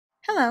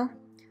Hello!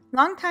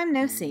 Long time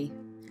no see.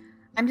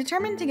 I'm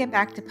determined to get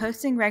back to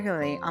posting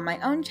regularly on my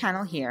own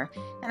channel here,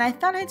 and I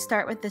thought I'd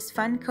start with this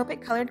fun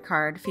Copic colored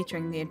card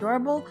featuring the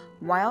adorable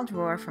Wild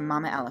Roar from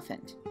Mama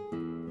Elephant.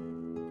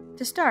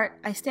 To start,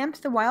 I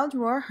stamped the Wild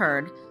Roar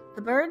herd,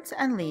 the birds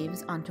and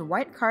leaves onto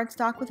white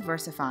cardstock with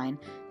VersaFine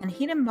and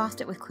heat embossed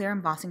it with clear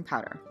embossing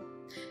powder.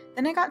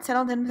 Then I got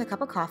settled in with a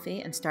cup of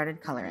coffee and started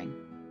coloring.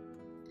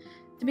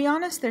 To be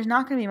honest, there's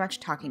not going to be much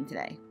talking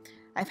today.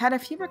 I've had a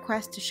few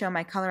requests to show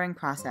my coloring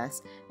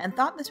process and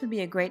thought this would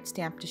be a great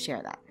stamp to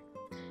share that.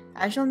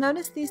 As you'll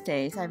notice these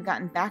days, I've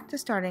gotten back to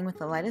starting with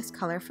the lightest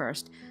color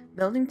first,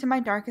 building to my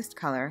darkest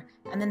color,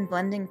 and then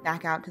blending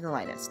back out to the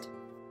lightest.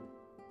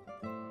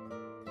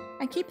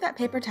 I keep that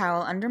paper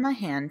towel under my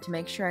hand to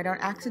make sure I don't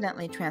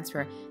accidentally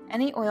transfer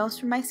any oils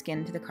from my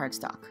skin to the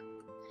cardstock.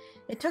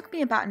 It took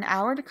me about an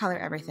hour to color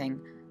everything,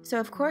 so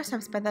of course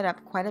I've sped that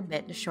up quite a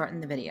bit to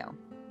shorten the video.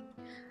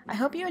 I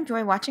hope you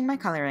enjoy watching my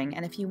coloring,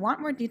 and if you want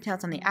more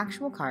details on the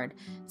actual card,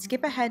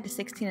 skip ahead to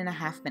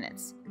 16.5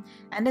 minutes.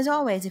 And as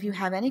always, if you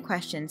have any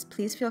questions,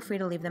 please feel free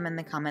to leave them in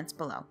the comments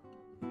below.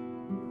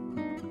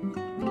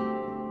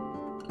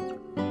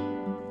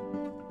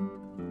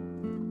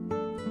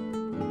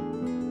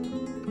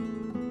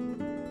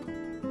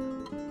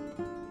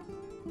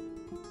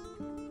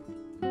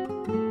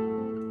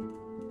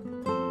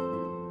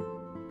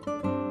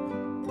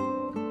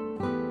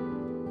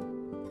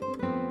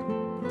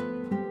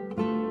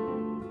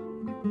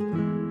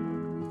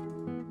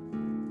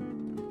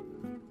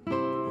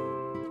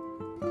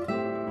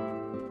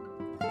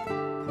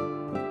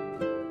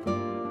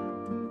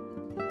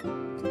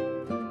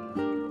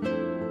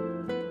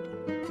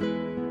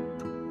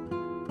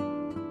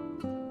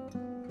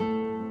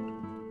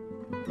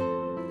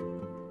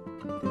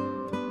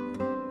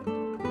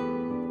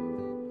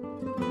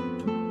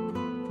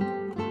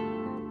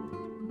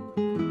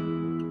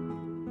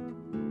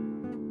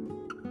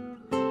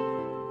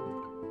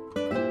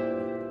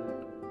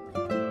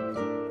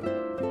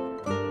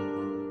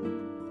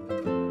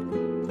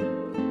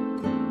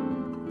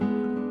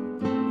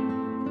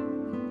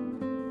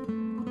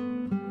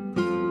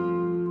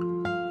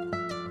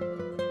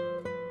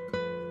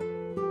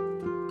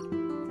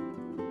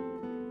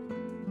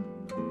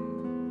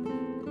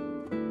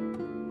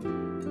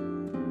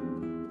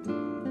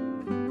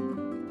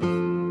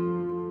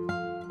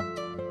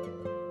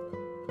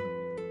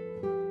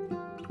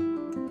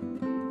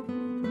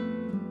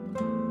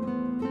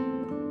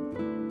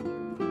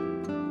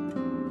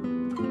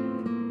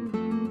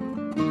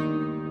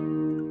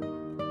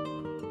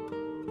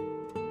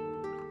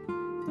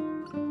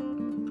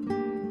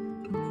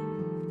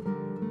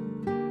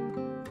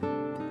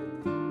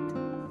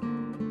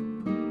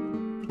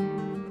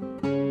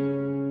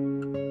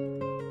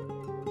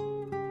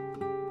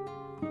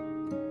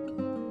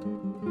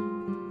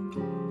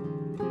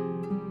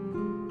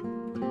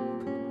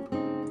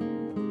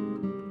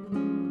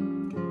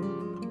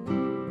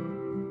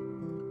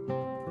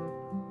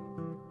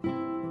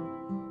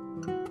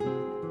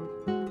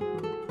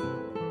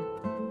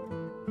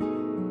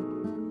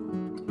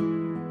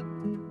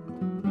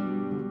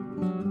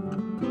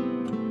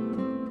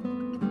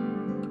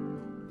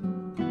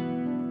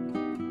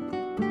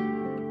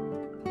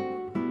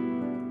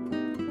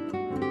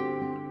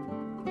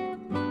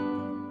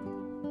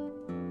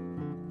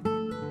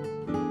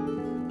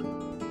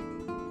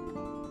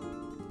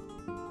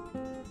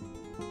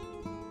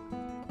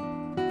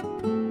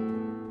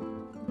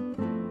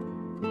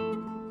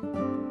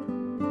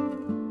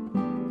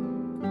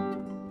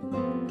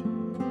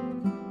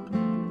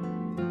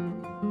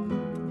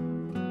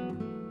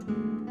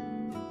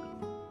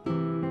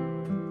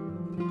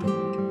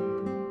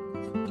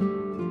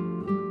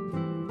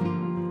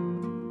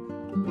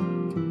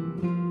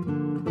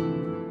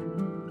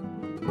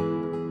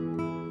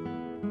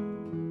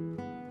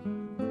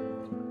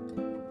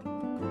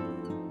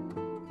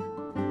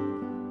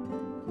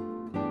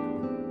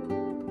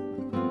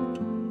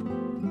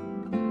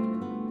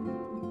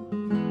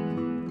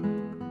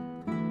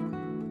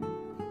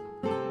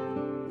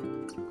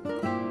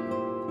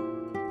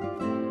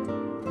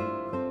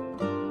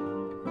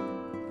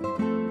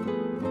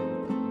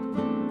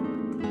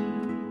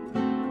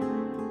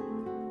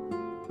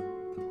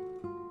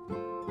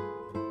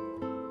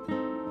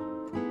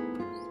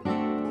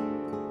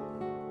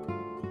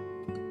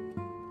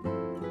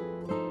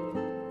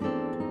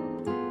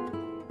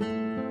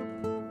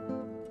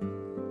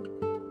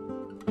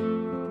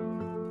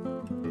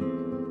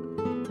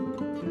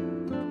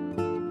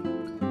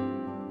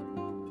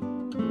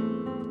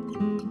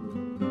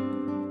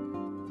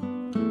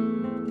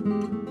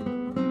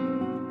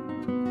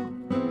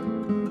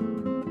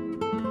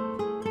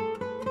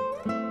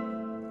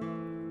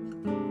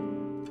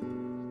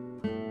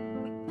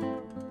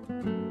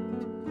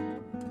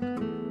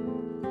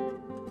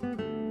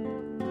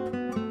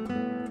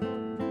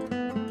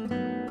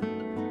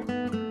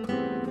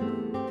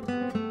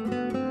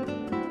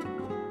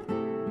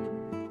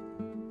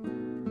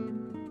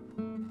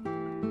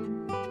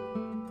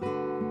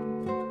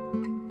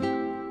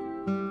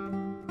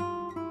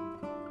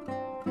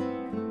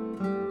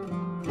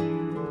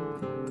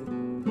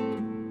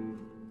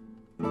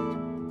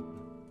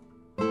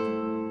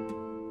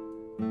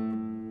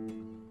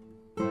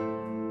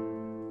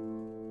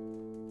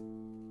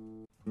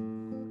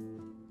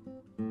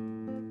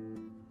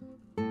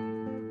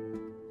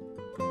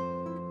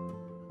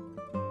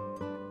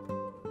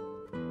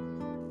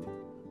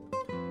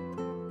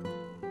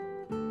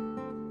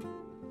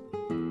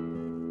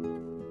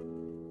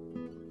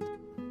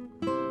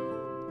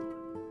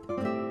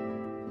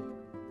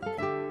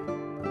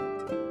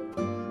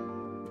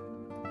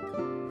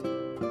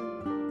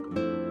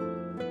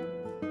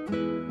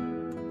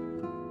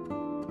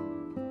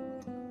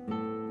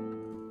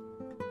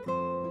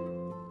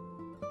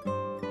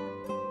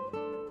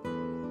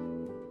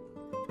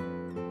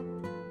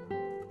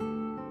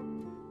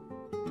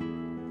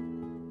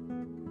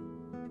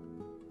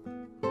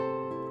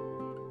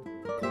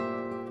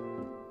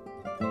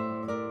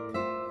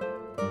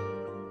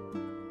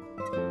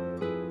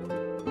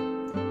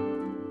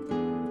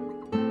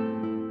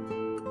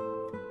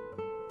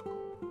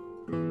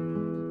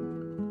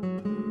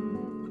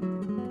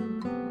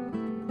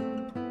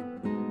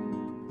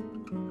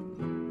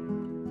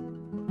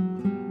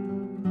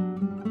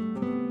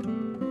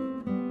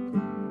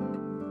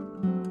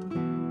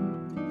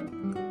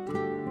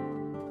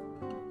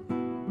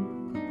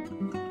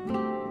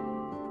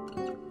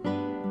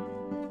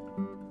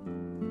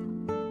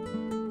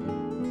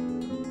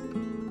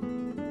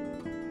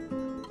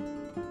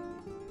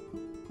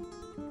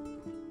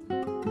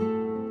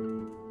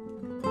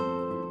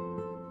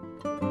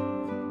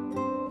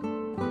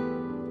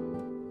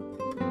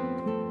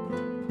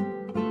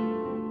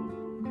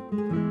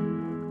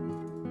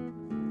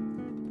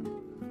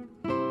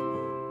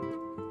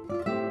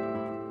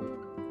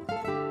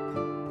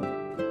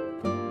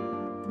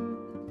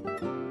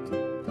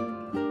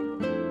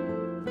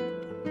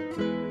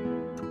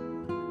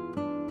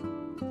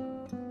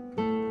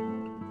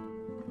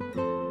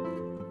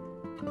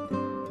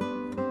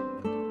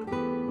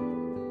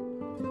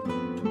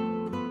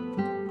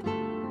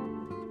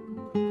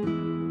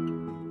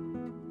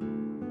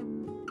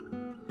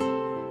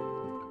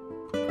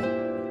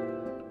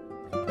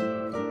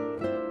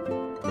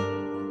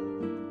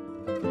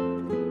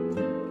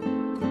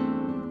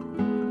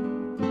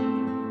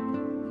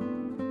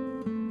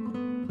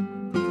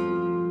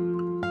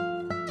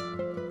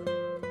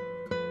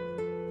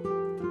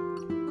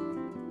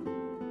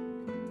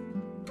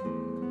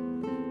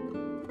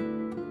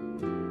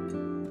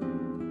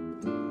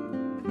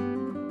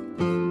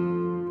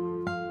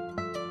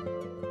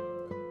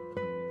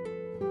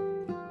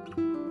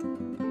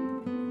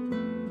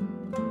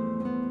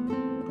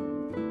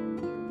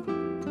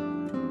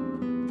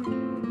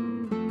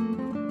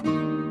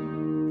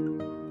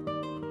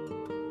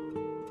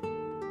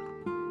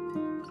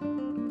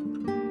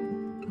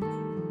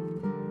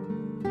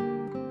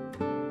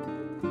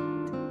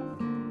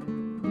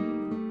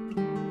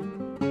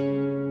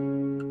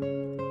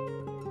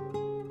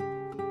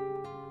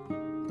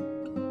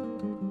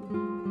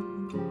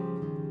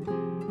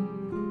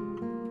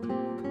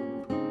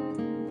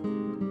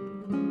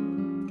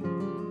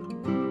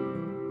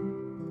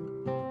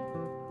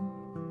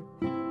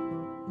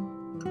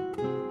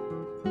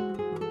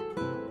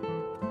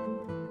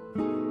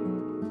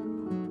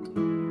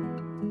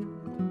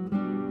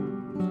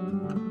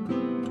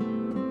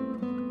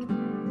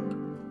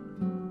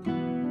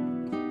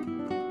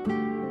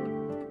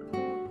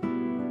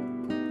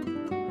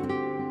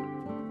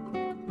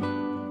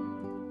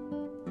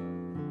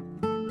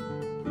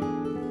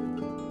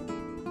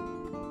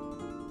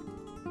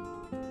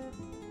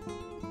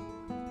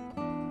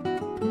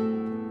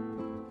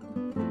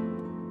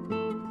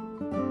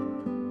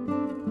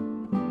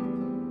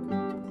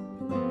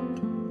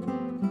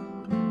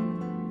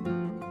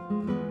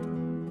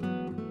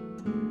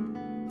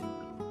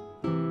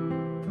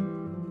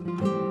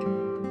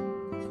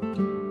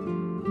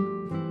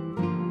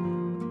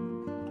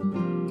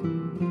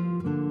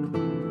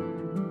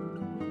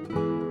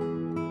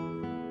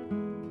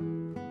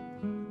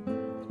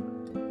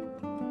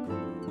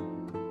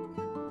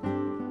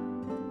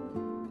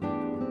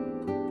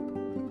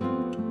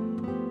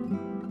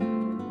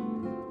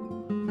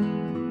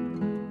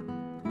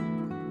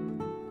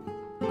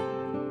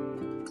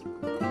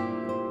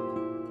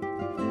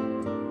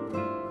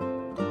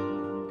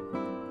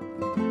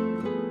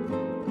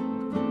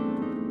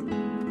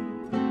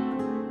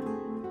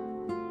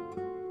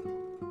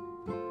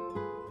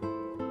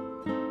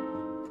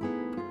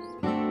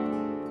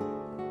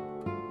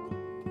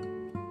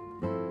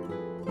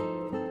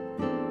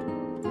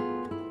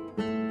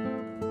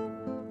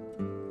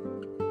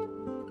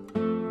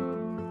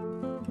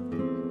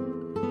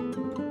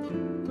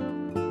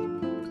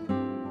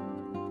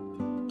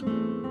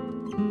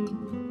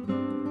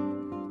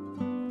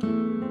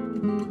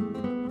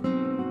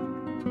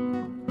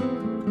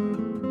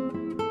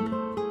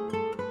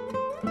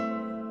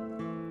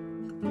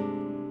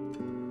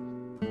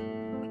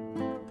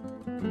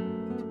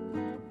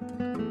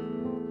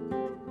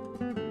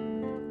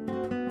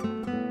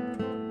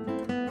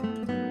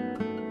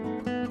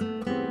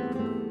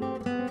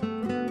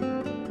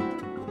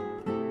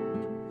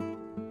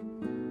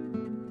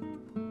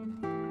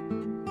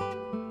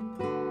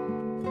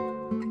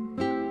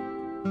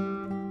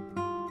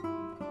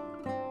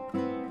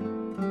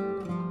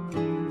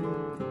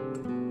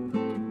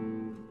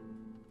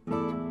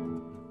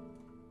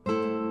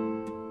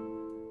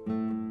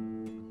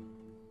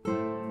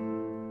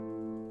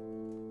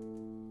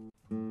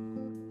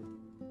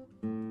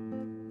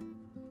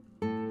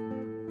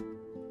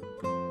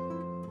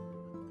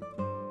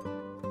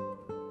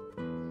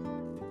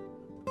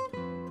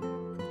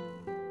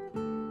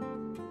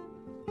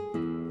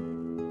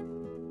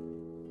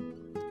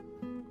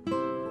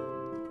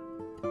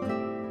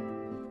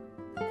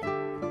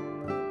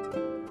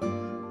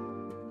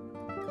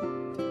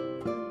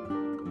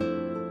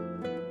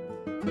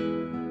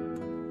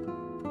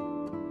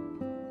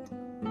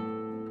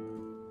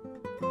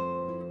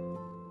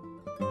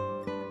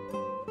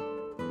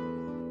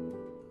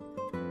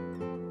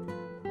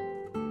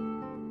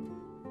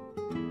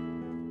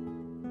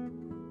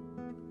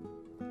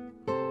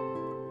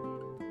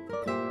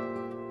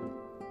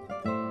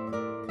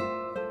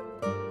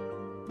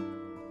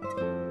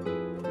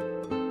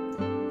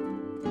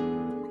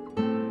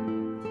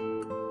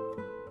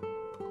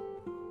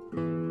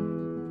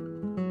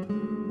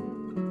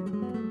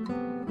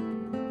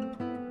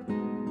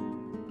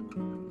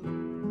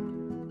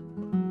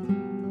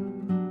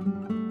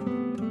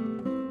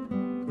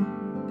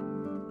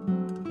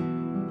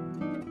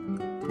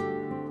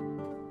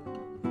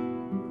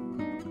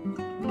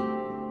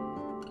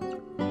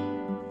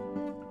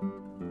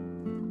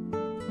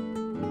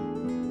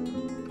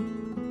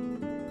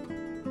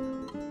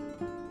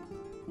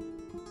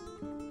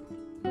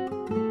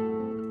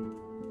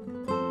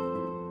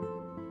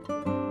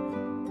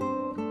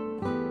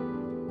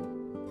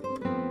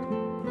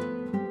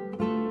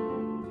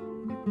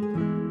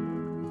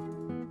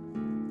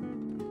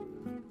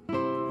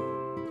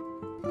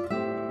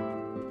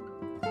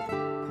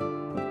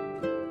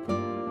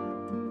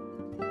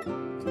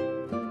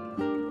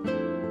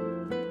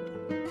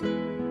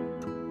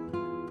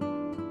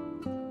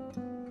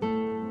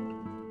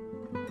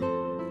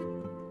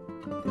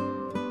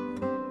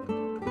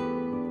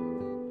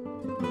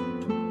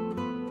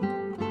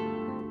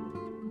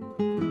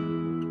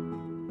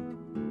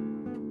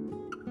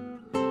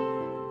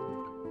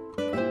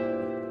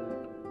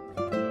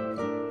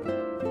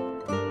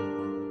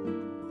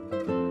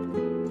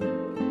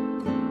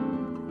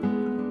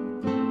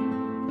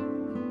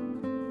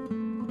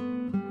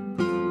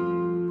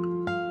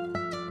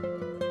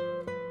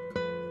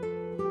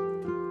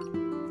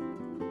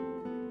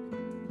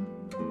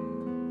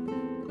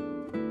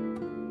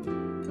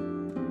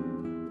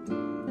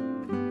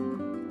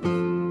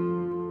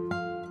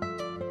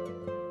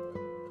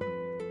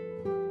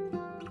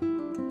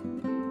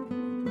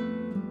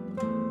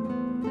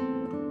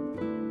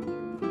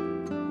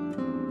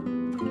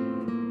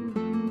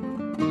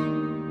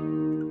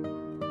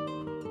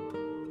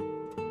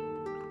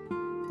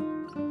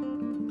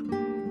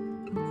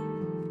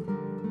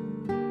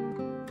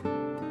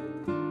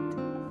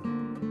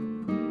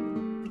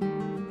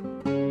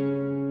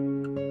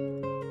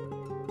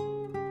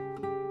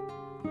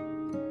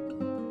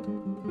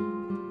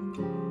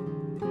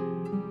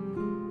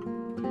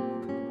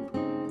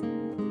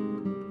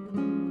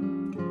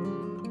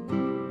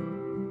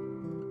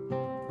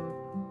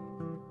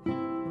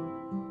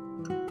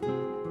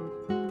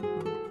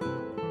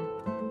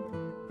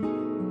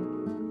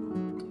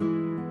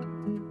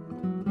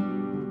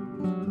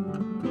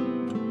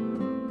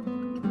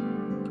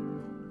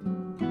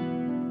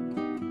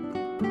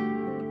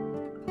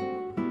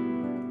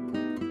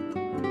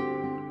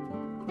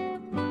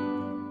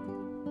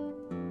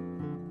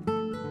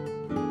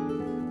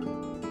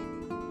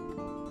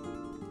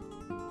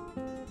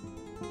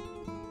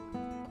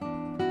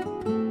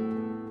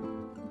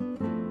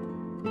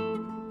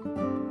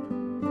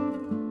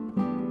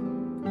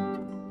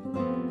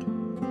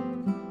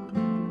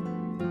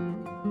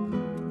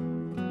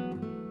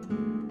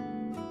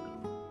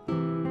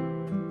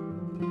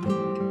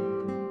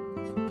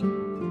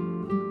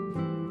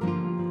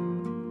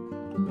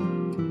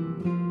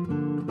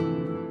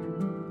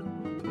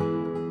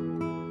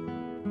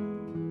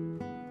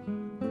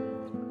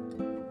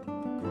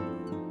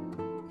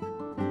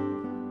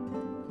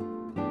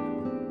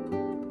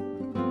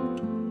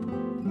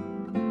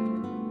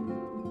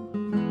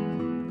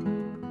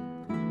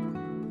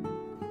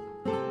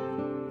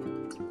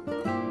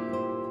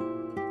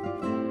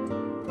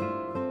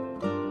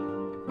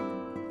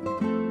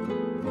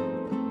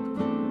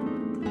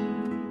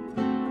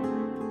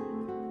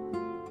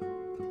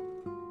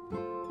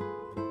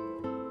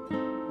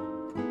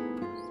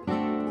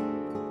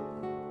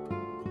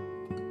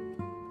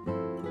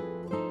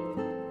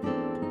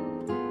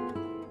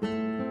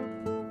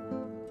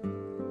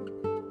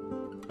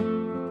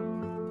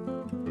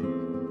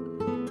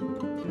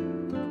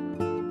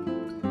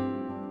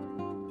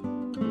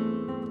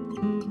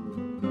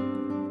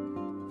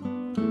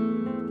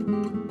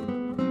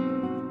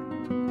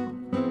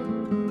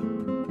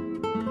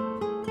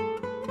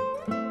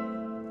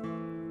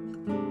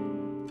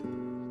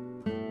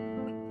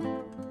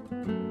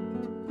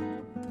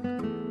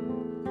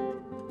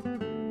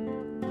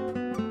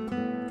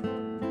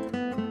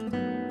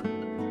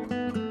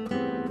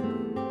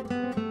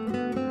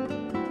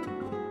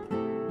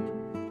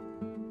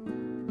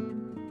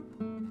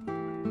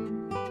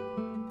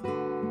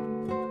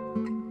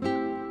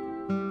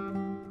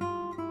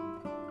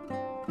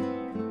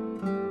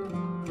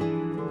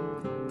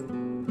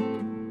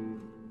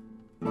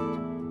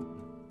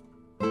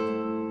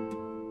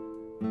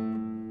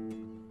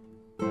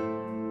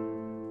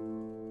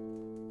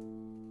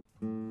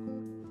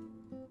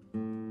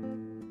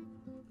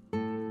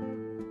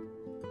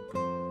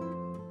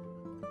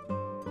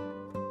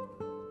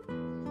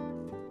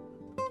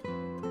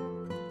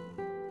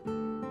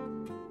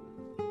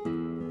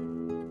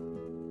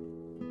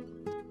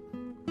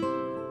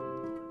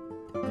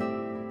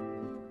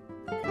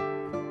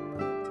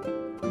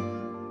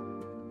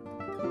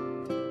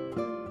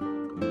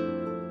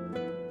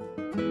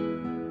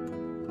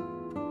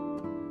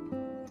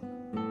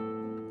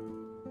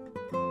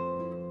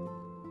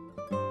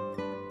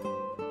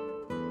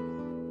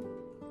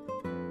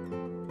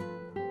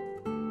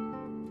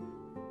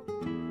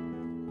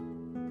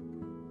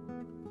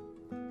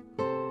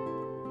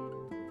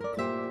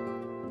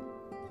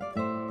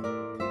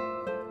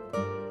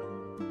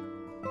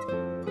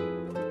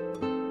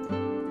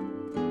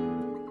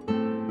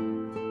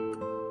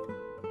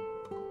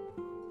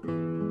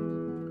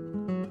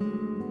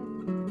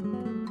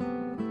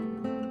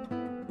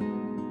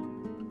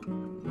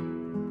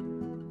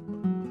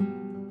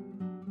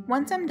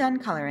 Once I'm done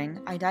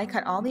coloring, I die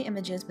cut all the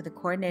images with the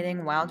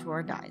coordinating Wild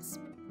Roar dies.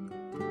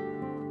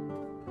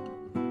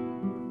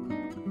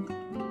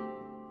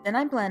 Then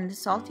I blend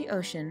Salty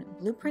Ocean,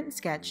 Blueprint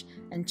Sketch,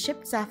 and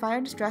Chipped Sapphire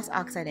Distress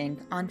Oxide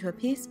ink onto a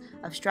piece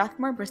of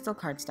Strathmore Bristol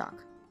cardstock.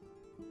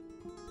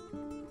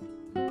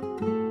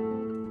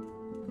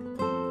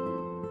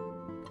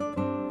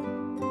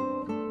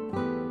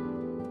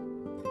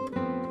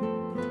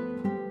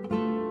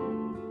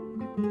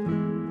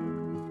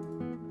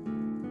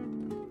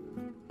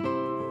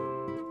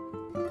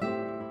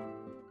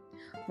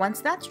 Once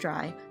that's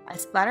dry, I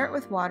splatter it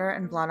with water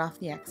and blot off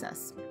the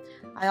excess.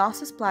 I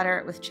also splatter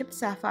it with Chipped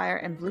Sapphire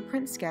and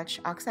Blueprint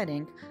Sketch Oxide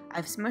ink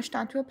I've smushed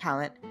onto a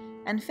palette,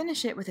 and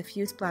finish it with a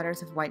few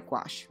splatters of white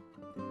gouache.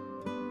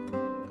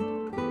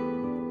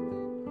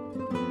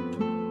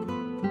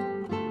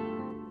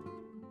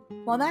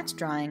 While that's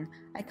drying,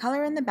 I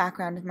color in the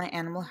background of my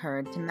animal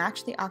herd to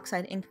match the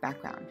Oxide ink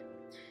background.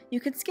 You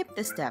could skip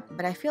this step,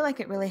 but I feel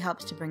like it really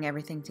helps to bring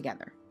everything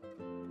together.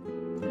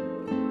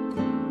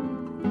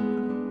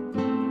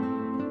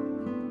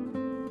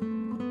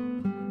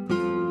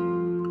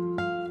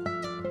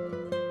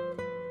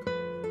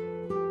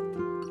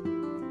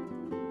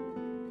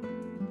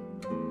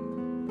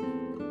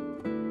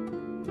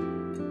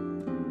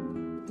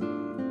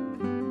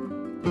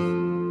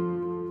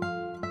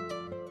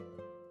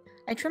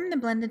 I trim the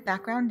blended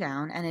background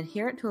down and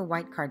adhere it to a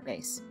white card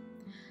base.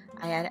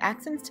 I add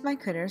accents to my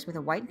critters with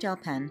a white gel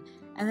pen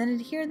and then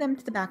adhere them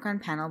to the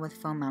background panel with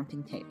foam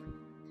mounting tape.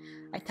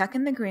 I tuck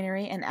in the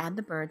greenery and add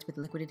the birds with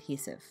liquid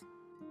adhesive.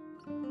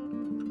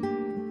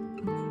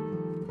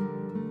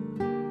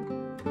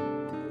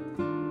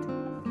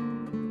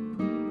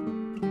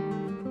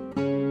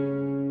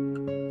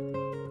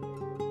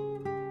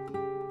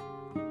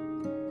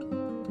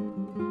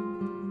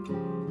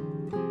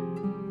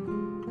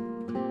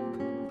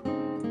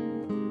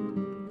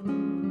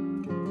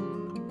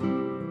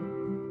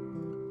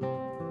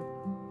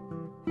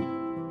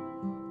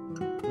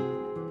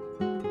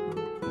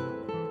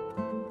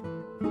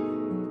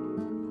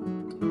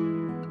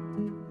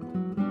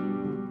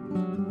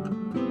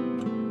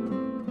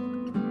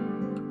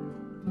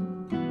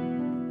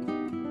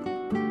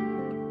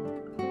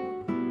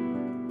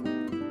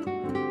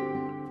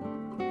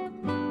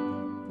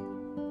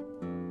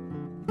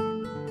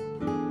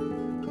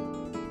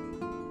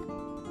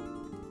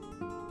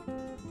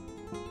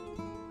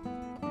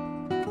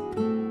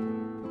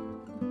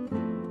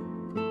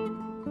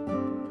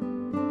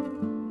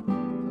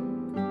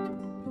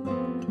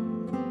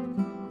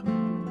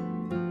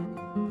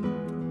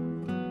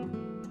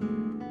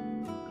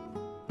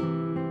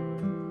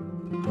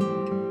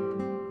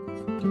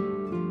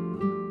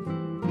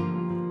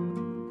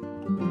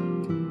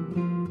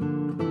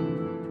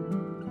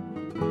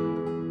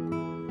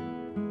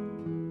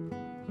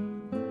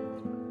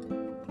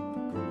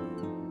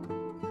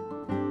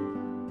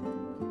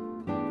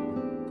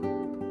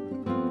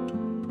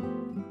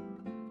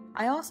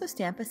 I also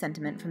stamp a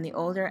sentiment from the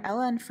older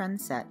Ella and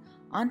Friends set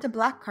onto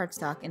black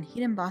cardstock and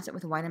heat emboss it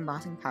with white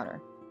embossing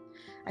powder.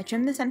 I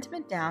trim the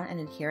sentiment down and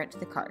adhere it to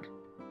the card.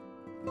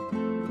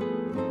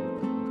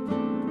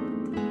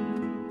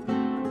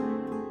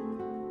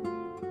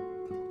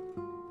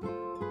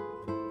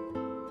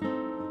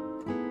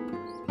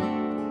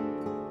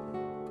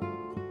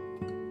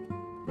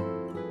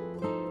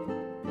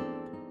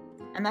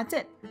 And that's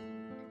it!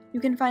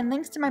 You can find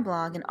links to my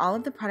blog and all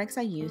of the products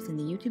I used in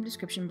the YouTube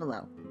description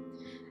below.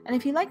 And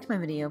if you liked my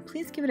video,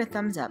 please give it a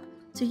thumbs up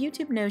so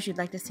YouTube knows you'd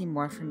like to see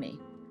more from me.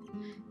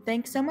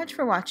 Thanks so much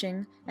for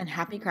watching, and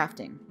happy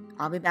crafting!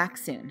 I'll be back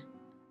soon.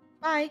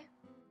 Bye!